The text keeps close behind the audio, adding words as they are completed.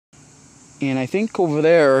And I think over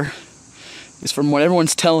there is, from what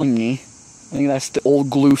everyone's telling me, I think that's the old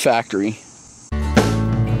glue factory. Unaware,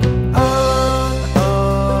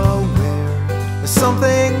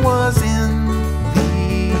 something was in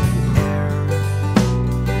the air,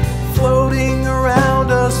 floating around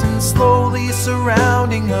us and slowly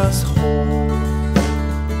surrounding us whole.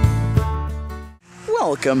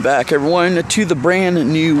 Welcome back, everyone, to the brand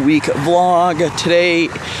new week vlog. Today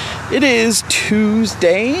it is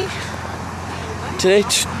Tuesday.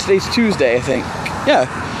 Today's Tuesday, I think. Yeah,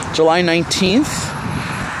 July 19th.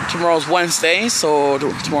 Tomorrow's Wednesday, so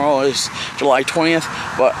tomorrow is July 20th.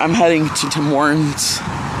 But I'm heading to Tim Hortons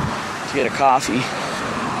to get a coffee.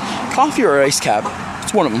 Coffee or ice cap.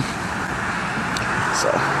 It's one of them. So,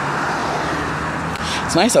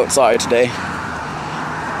 it's nice outside today.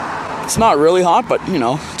 It's not really hot, but, you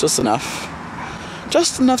know, just enough.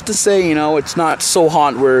 Just enough to say, you know, it's not so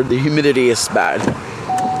hot where the humidity is bad.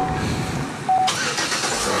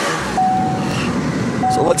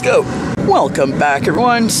 So let's go. Welcome back,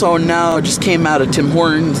 everyone. So now I just came out of Tim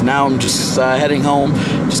Hortons. Now I'm just heading home.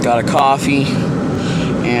 Just got a coffee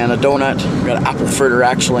and a donut. Got an apple fritter,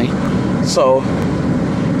 actually. So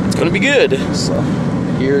it's gonna be good. So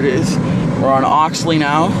here it is. We're on Oxley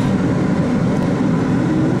now.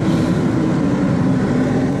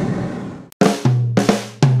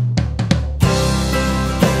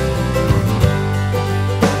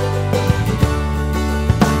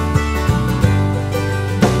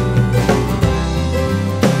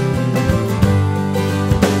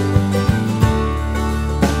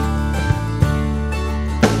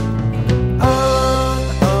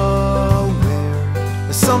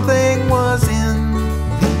 Something was in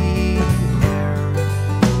the air,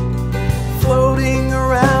 floating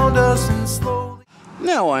around us and slowly.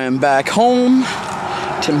 Now I am back home,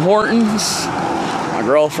 Tim Hortons. My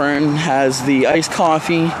girlfriend has the iced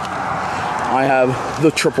coffee. I have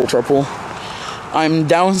the triple. I'm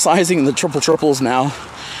downsizing the triples now.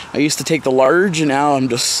 I used to take the large, and now I'm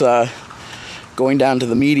just going down to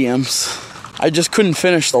the mediums. I just couldn't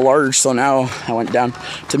finish the large, so now I went down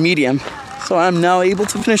to medium. So I'm now able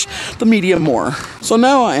to finish the medium more. So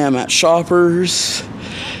now I am at Shoppers,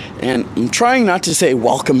 and I'm trying not to say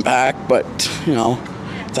welcome back, but, you know,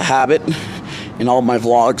 it's a habit. In all my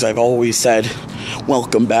vlogs, I've always said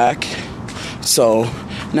welcome back. So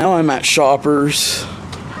now I'm at Shoppers,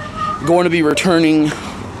 going to be returning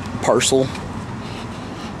parcel.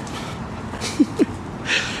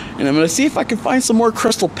 And I'm going to see if I can find some more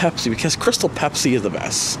Crystal Pepsi, because Crystal Pepsi is the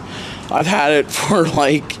best. I've had it for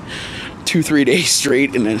like 2-3 days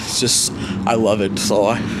straight, and it's just, I love it. So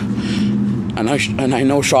I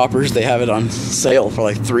know Shoppers, they have it on sale for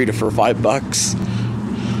like $3 to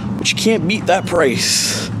 $5, but you can't beat that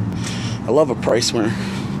price. I love a price where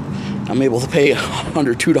I'm able to pay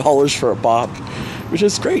under $2 for a pop, which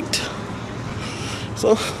is great.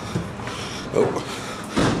 So,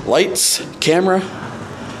 lights, camera,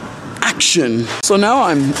 action. So now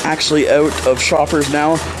I'm actually out of Shoppers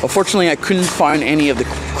now. Unfortunately, I couldn't find any of the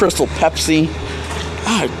Crystal Pepsi.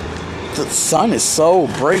 God, the sun is so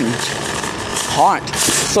bright and hot.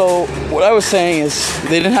 So what I was saying is,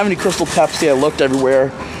 they didn't have any Crystal Pepsi. I looked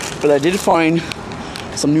everywhere, but I did find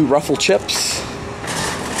some new Ruffle chips.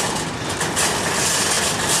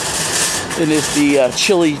 It is the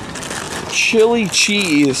chili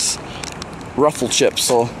cheese Ruffle chips.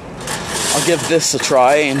 So I'll give this a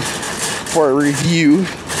try, and for a review,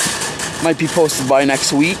 might be posted by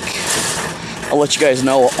next week. I'll let you guys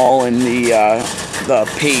know all in the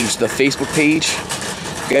page, the Facebook page.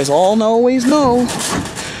 You guys always know.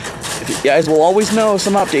 You guys will always know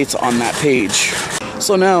some updates on that page.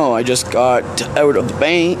 So now I just got out of the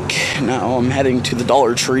bank. Now I'm heading to the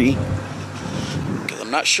Dollartree, because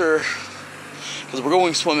I'm not sure, because we're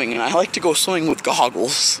going swimming, and I like to go swimming with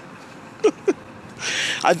goggles.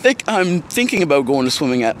 I'm thinking about going to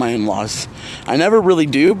swimming at my in-laws. I never really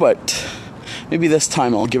do, but maybe this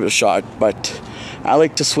time I'll give it a shot. But I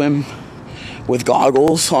like to swim with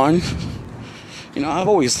goggles on. You know, I've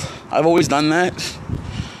always done that.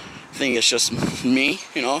 I think it's just me,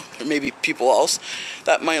 you know, or maybe people else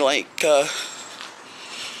that might like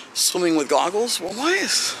swimming with goggles. Well, why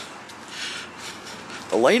is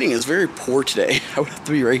the lighting is very poor today? I would have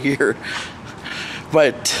to be right here.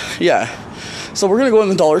 But yeah. So we're gonna go in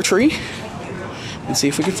the Dollartree and see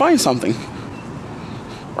if we can find something.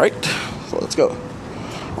 Right? So let's go.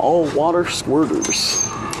 All water squirters.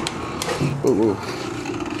 Ooh.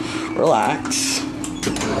 Relax.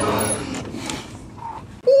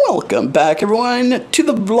 Welcome back, everyone, to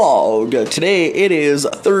the vlog. Today it is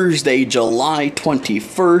Thursday, July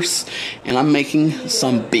 21st, and I'm making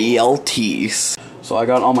some BLTs. So I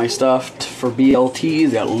got all my stuff for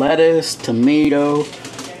BLTs. Got lettuce, tomato,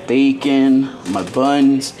 bacon, my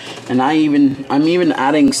buns, and I'm even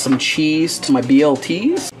adding some cheese to my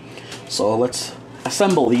BLTs. So let's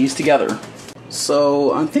assemble these together.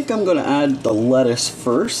 So I think I'm gonna add the lettuce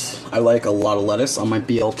first. I like a lot of lettuce on my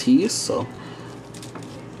BLTs, so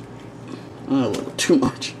a little too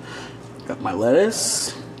much. Got my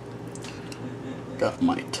lettuce, got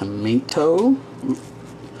my tomato.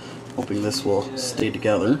 Hoping this will stay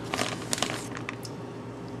together.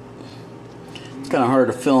 It's kind of hard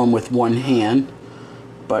to film with one hand,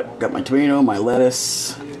 but got my tomato, my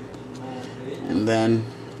lettuce, and then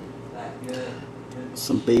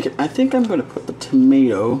some bacon. I think I'm going to put the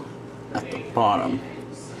tomato at the bottom,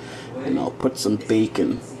 and I'll put some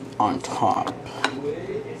bacon on top.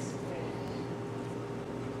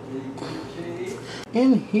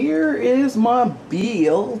 And here is my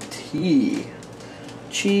BLT.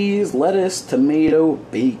 Cheese, lettuce, tomato,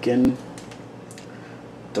 bacon.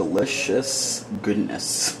 Delicious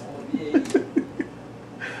goodness.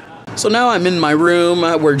 So now I'm in my room.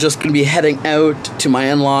 We're just going to be heading out to my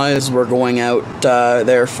in-laws. We're going out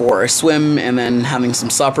there for a swim and then having some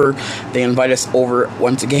supper. They invite us over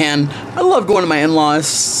once again. I love going to my in-laws.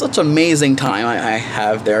 Such an amazing time I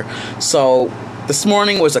have there. So this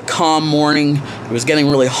morning was a calm morning. It was getting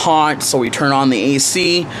really hot, so we turned on the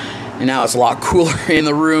AC. And now it's a lot cooler in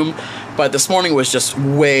the room, but this morning was just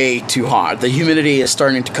way too hot. The humidity is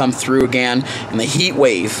starting to come through again, and the heat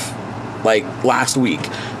wave, like last week.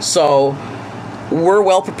 So we're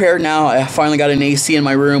well prepared now. I finally got an AC in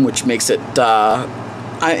my room, which makes it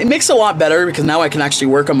makes it a lot better because now I can actually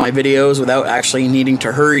work on my videos without actually needing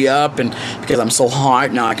to hurry up, and because I'm so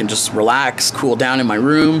hot now I can just relax, cool down in my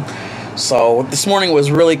room. So this morning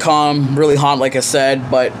was really calm, really hot like I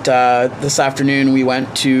said, but this afternoon we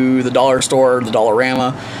went to the dollar store, the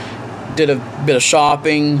Dollarama, did a bit of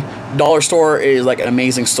shopping. Dollar store is like an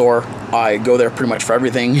amazing store. I go there pretty much for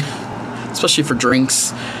everything, especially for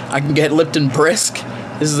drinks. I can get Lipton Brisk.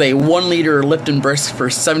 This is a 1 liter Lipton Brisk for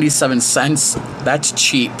 77 cents. That's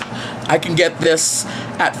cheap. I can get this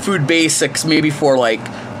at Food Basics maybe for like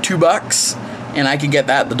 $2. And I could get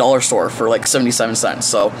that at the dollar store for like 77 cents.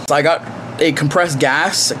 So I got a compressed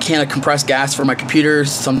gas, a can of compressed gas for my computer.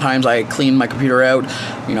 Sometimes I clean my computer out,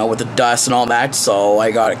 you know, with the dust and all that. So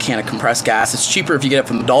I got a can of compressed gas. It's cheaper if you get it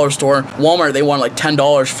from the dollar store. Walmart, they want like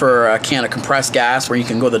 $10 for a can of compressed gas, where you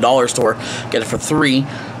can go to the dollar store, get it for $3.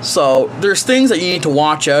 So there's things that you need to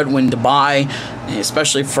watch out when to buy,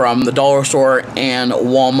 especially from the dollar store and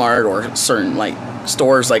Walmart, or certain like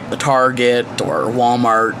stores like the Target or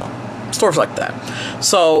Walmart. Stores like that.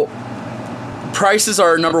 So prices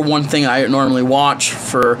are number one thing I normally watch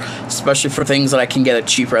for, especially for things that I can get it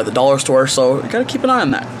cheaper at the dollar store. So you gotta keep an eye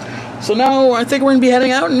on that. So now I think we're gonna be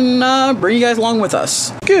heading out and bring you guys along with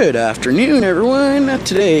us. Good afternoon, everyone.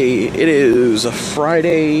 Today it is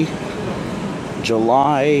Friday,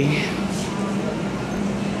 July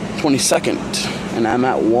 22nd, and I'm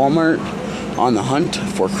at Walmart on the hunt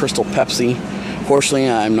for Crystal Pepsi. Fortunately,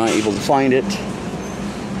 I'm not able to find it.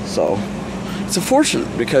 So it's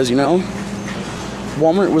unfortunate because, you know,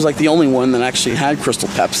 Walmart was like the only one that actually had Crystal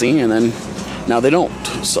Pepsi, and then now they don't.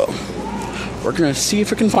 So we're gonna see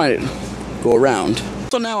if we can find it. Go around.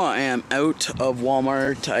 So now I am out of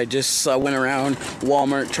Walmart. I just went around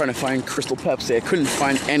Walmart trying to find Crystal Pepsi. I couldn't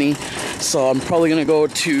find any, so I'm probably gonna go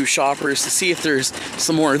to Shoppers to see if there's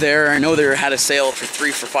some more there. I know they had a sale for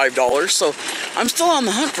 $3 for $5, so I'm still on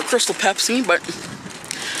the hunt for Crystal Pepsi, but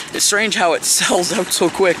it's strange how it sells out so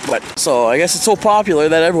quick. But so I guess it's so popular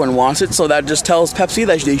that everyone wants it, so that just tells Pepsi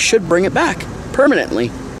that they should bring it back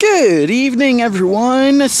permanently. Good evening,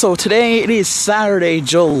 everyone. So today it is Saturday,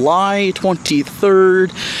 July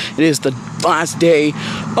 23rd. It is the last day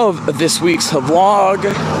of this week's vlog,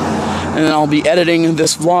 and I'll be editing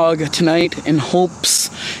this vlog tonight in hopes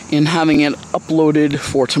in having it uploaded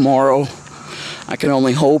for tomorrow. I can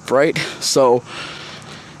only hope, right? So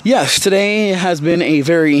yes, today has been a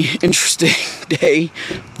very interesting day.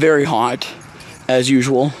 Very hot, as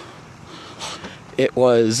usual. It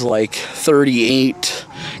was like 38,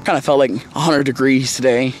 kind of felt like 100 degrees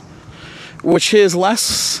today, which is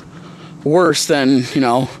worse than, you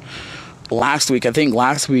know, last week. I think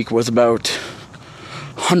last week was about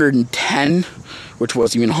 110, which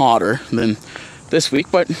was even hotter than this week,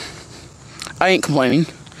 but I ain't complaining.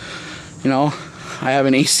 You know, I have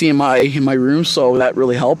an AC in my room, so that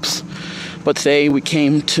really helps. But today we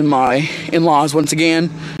came to my in-laws once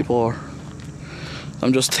again.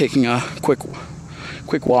 I'm just taking a quick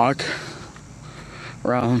walk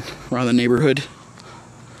around the neighborhood.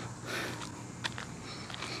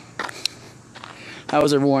 How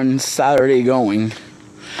was everyone's Saturday going?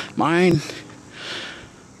 Mine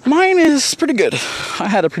is pretty good. I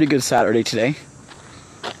had a pretty good Saturday today.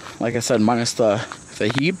 Like I said, minus the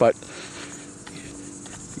heat, but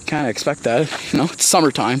you kind of expect that. You know, it's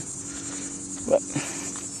summertime. But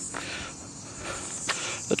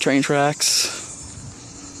the train tracks.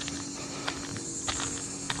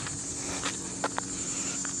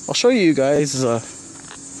 I'll show you guys. I'll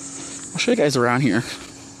show you guys around here.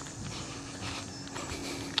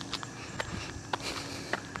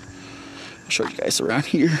 I'll show you guys around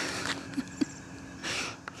here.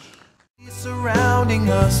 Surrounding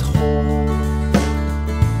us whole.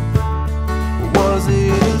 Was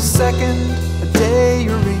it a second, a day,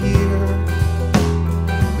 or a year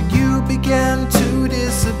when you began to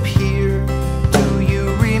disappear? Do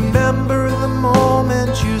you remember the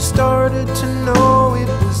moment you started to know it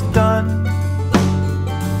was done?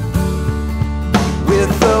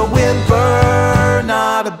 With a whimper,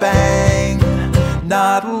 not a bang,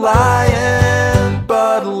 not a lion,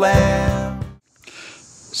 but a lamb.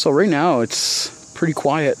 So right now it's pretty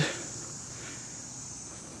quiet.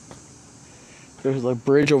 There's a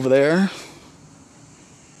bridge over there.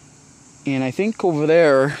 And I think over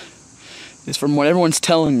there is, from what everyone's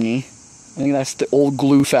telling me, I think that's the old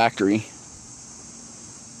glue factory.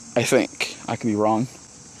 I think. I could be wrong.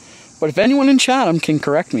 But if anyone in Chatham can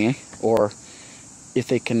correct me, or if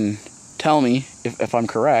they can tell me if I'm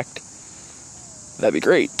correct, that'd be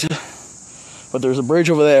great. But there's a bridge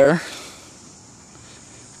over there.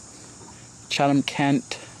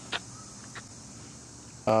 Chatham-Kent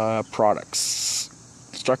products.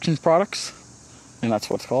 Construction products. And that's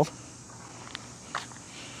what it's called.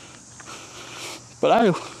 But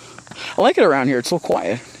I like it around here. It's so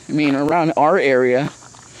quiet. I mean, around our area,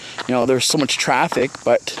 you know, there's so much traffic,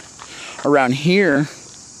 but around here, it's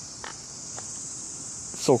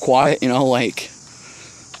so quiet, you know, like,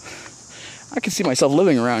 I can see myself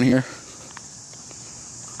living around here.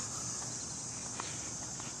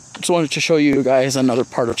 Just wanted to show you guys another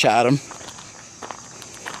part of Chatham.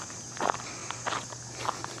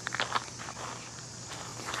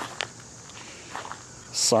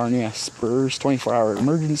 Sarnia Spurs 24-hour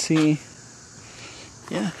emergency.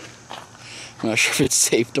 Yeah. I'm not sure if it's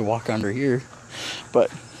safe to walk under here,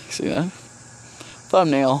 but see that?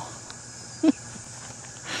 Thumbnail.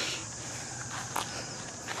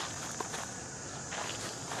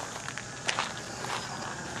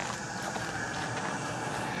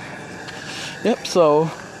 Yep,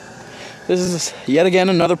 so this is yet again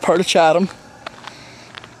another part of Chatham.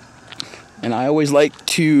 And I always like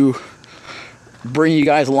to bring you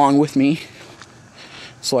guys along with me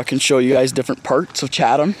so I can show you guys different parts of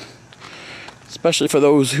Chatham. Especially for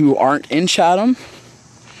those who aren't in Chatham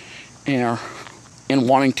and are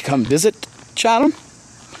wanting to come visit Chatham.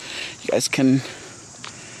 You guys can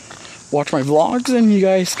watch my vlogs and you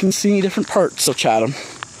guys can see different parts of Chatham.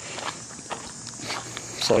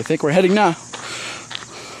 So I think we're heading now.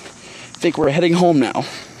 I think we're heading home now.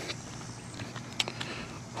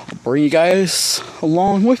 I'll bring you guys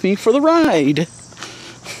along with me for the ride.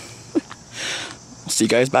 I'll see you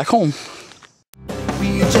guys back home.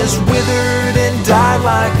 We just withered and died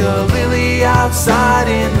like a lily outside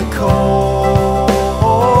in the cold.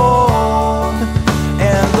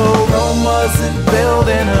 And the Rome wasn't built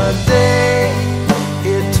in a day.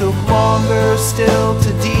 It took longer still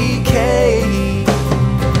to decay.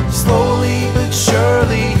 Slowly but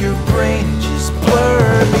surely your brain just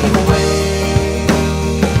blurred me away.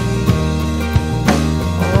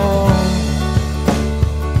 Oh.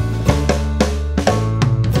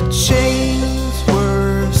 The chains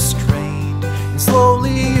were strained and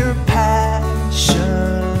slowly your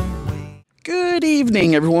passion waned. Good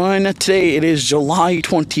evening, everyone. Today it is July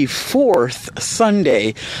 24th,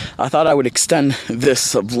 Sunday. I thought I would extend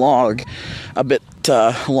this vlog a bit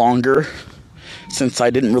longer, since I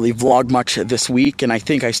didn't really vlog much this week, and I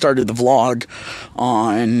think I started the vlog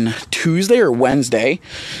on Tuesday or Wednesday,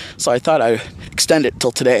 so I thought I'd extend it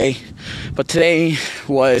till today. But today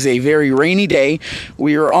was a very rainy day.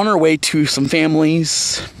 We were on our way to some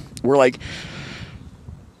families. We're like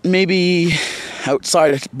maybe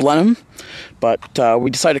outside of Blenheim, but we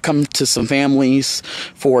decided to come to some families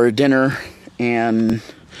for dinner, and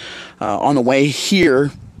on the way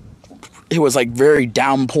here, it was like very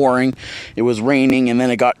downpouring. It was raining, and then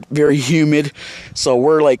it got very humid. So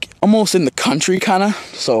we're like almost in the country, kind of.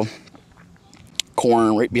 So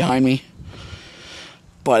corn right behind me.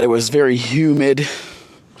 But it was very humid,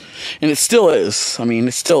 and it still is. I mean,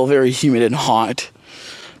 it's still very humid and hot.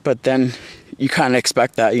 But then you kind of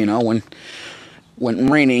expect that, you know, when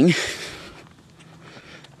raining.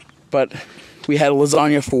 But we had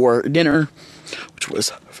lasagna for dinner, which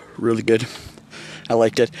was really good. I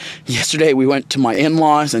liked it. Yesterday we went to my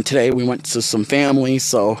in-laws, and today we went to some family,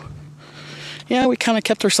 so yeah, we kind of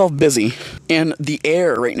kept ourselves busy. And the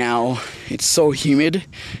air right now, it's so humid,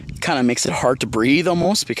 it kind of makes it hard to breathe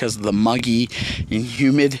almost because of the muggy and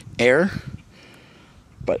humid air.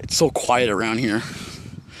 But it's so quiet around here.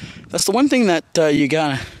 That's the one thing that you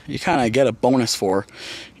kind of get a bonus for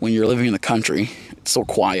when you're living in the country. It's so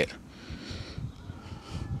quiet.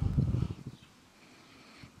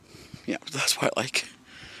 Yeah, that's what I like.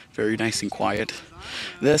 Very nice and quiet.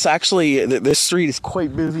 This street is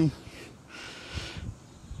quite busy,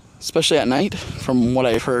 especially at night, from what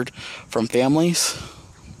I've heard from families.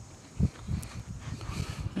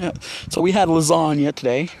 Yeah. So we had lasagna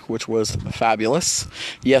today, which was fabulous.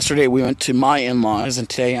 Yesterday we went to my in-laws, and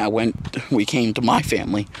today we came to my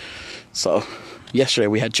family. So yesterday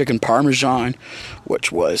we had chicken parmesan,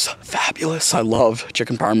 which was fabulous. I love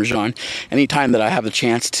chicken parmesan. Anytime that I have the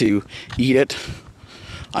chance to eat it,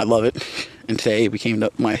 I love it. And today we came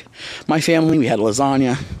to my family. We had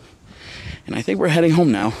lasagna, and I think we're heading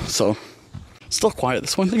home now. So still quiet.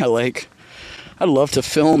 That's one thing I like. I love to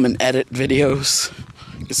film and edit videos.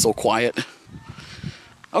 It's so quiet.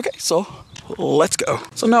 Okay, so let's go.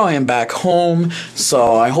 So now I am back home.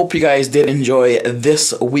 So I hope you guys did enjoy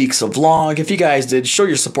this week's vlog. If you guys did, show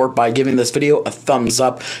your support by giving this video a thumbs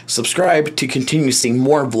up. Subscribe to continue seeing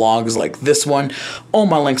more vlogs like this one. All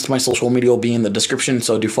my links to my social media will be in the description,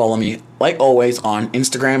 so do follow me, like always, on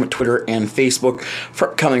Instagram, Twitter, and Facebook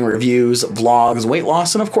for upcoming reviews, vlogs, weight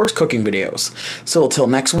loss, and of course cooking videos. So until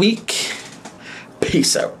next week,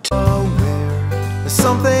 peace out.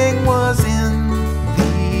 Something was